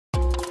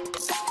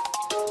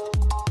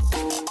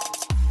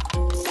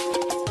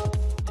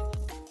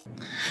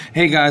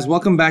Hey guys,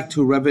 welcome back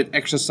to Revit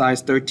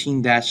Exercise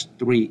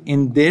 13-3.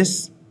 In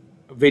this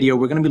video,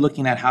 we're going to be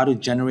looking at how to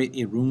generate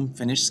a room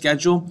finish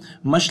schedule.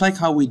 Much like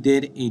how we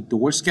did a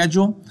door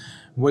schedule,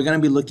 we're going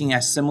to be looking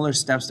at similar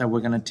steps that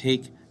we're going to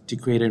take to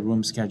create a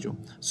room schedule.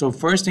 So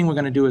first thing we're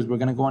going to do is we're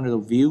going to go under the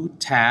View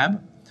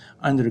tab.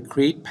 Under the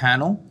Create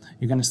panel,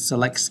 you're going to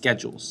select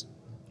Schedules.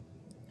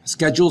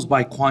 Schedules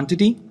by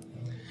quantity,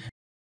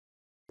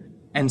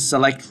 and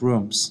select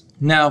Rooms.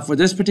 Now for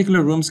this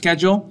particular room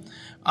schedule,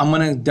 I'm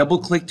going to double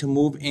click to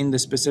move in the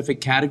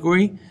specific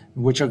category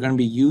which are going to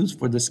be used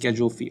for the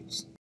schedule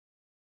fields.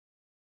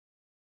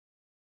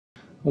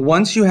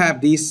 Once you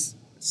have these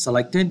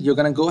selected, you're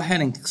going to go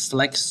ahead and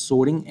select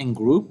Sorting and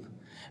Group,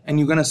 and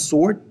you're going to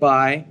sort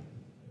by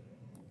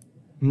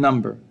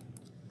number.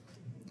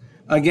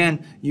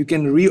 Again, you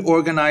can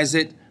reorganize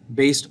it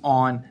based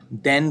on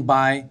then,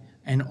 by,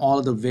 and all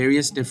of the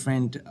various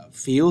different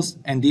fields,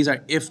 and these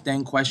are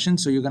if-then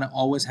questions, so you're going to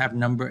always have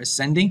number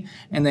ascending,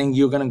 and then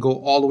you're going to go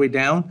all the way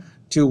down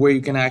to where you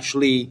can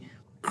actually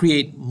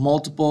create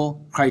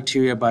multiple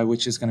criteria by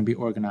which it's going to be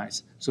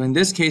organized. So in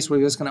this case,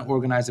 we're just going to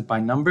organize it by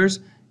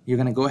numbers. You're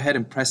going to go ahead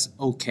and press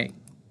OK.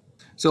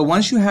 So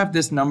once you have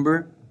this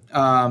number,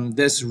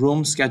 this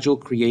room schedule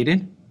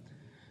created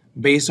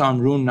based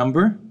on room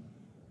number,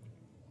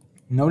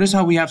 notice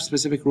how we have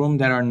specific rooms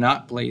that are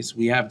not placed.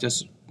 We have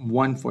just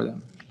one for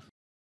them.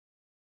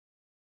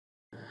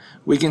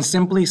 We can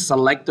simply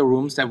select the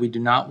rooms that we do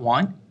not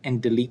want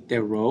and delete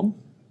their row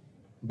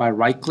by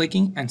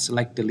right-clicking and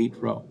select Delete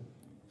Row.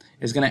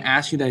 It's going to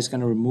ask you that it's going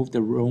to remove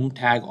the room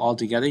tag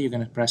altogether. You're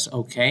going to press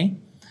OK.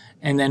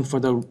 And then for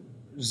the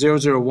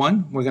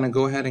 001, we're going to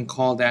go ahead and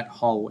call that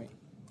Hallway.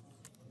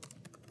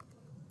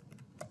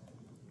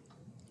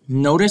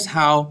 Notice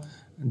how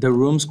the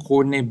rooms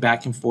coordinate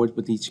back and forth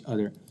with each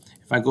other.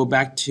 If I go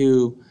back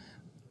to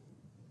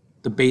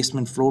the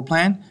basement floor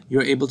plan,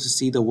 you're able to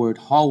see the word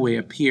hallway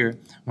appear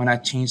when I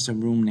change the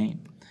room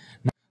name.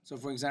 So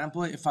for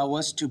example, if I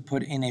was to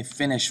put in a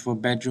finish for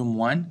bedroom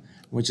 1,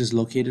 which is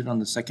located on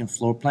the second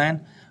floor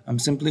plan, I'm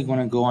simply going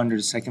to go under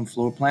the second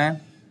floor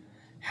plan,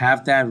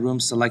 have that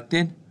room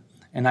selected,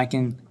 and I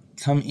can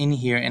come in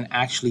here and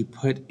actually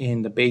put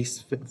in the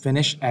base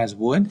finish as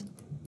wood,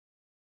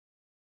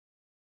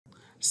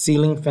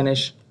 ceiling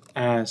finish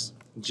as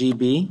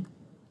GB,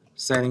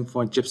 setting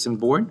for gypsum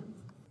board,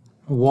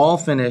 wall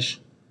finish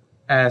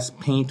as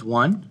paint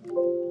 1,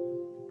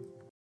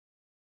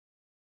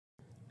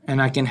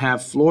 and I can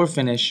have floor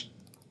finish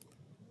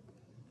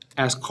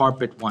as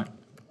carpet 1.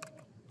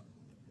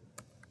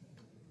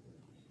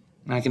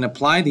 And I can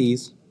apply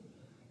these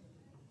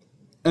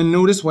and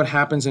notice what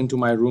happens into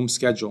my room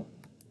schedule.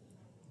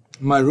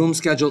 My room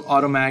schedule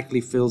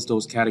automatically fills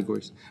those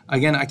categories.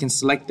 Again, I can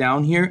select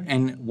down here,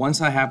 and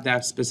once I have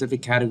that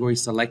specific category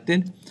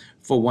selected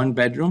for one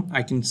bedroom,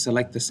 I can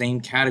select the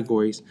same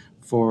categories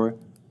for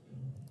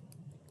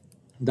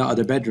the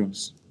other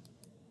bedrooms.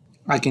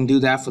 I can do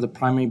that for the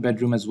primary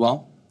bedroom as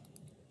well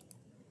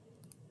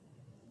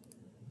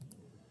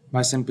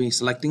by simply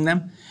selecting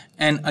them.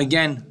 And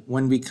again,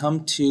 when it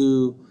comes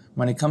to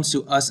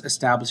us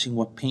establishing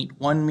what paint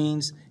 1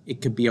 means,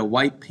 it could be a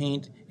white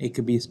paint, it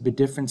could be a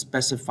different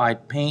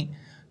specified paint,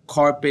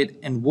 carpet,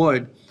 and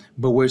wood,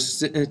 but we're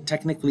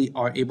technically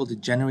are able to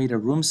generate a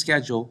room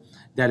schedule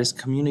that is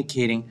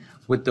communicating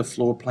with the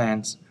floor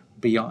plans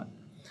beyond.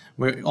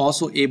 We're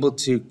also able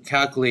to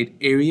calculate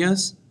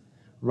areas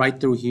right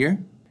through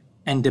here,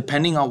 and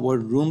depending on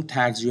what room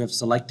tags you have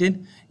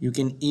selected, you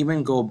can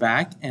even go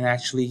back and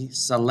actually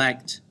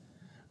select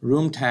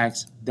room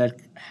tags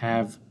that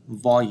have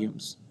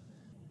volumes.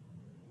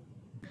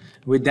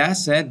 With that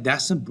said,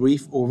 that's a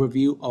brief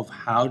overview of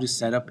how to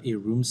set up a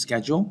room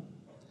schedule,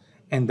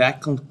 and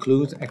that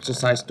concludes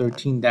exercise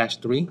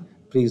 13-3.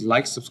 Please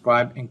like,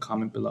 subscribe, and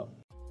comment below.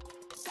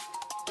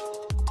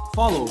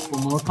 Follow for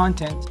more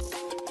content.